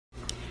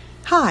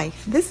Hi,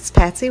 this is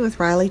Patsy with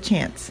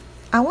Reilly-Chance.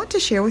 I want to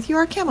share with you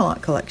our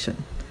Camelot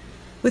collection.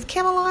 With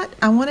Camelot,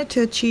 I wanted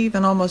to achieve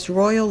an almost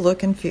royal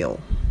look and feel.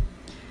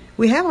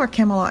 We have our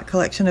Camelot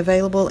collection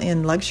available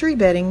in luxury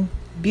bedding,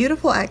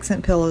 beautiful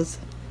accent pillows,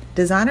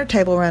 designer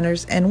table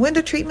runners, and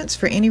window treatments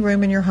for any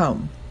room in your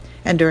home.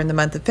 And during the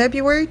month of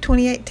February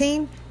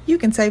 2018, you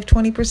can save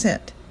 20%.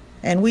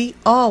 And we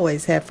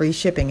always have free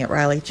shipping at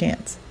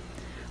Reilly-Chance.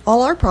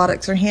 All our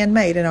products are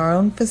handmade in our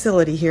own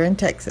facility here in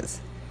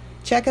Texas.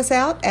 Check us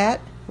out at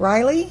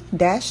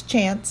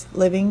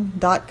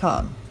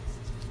Reilly-Chanceliving.com.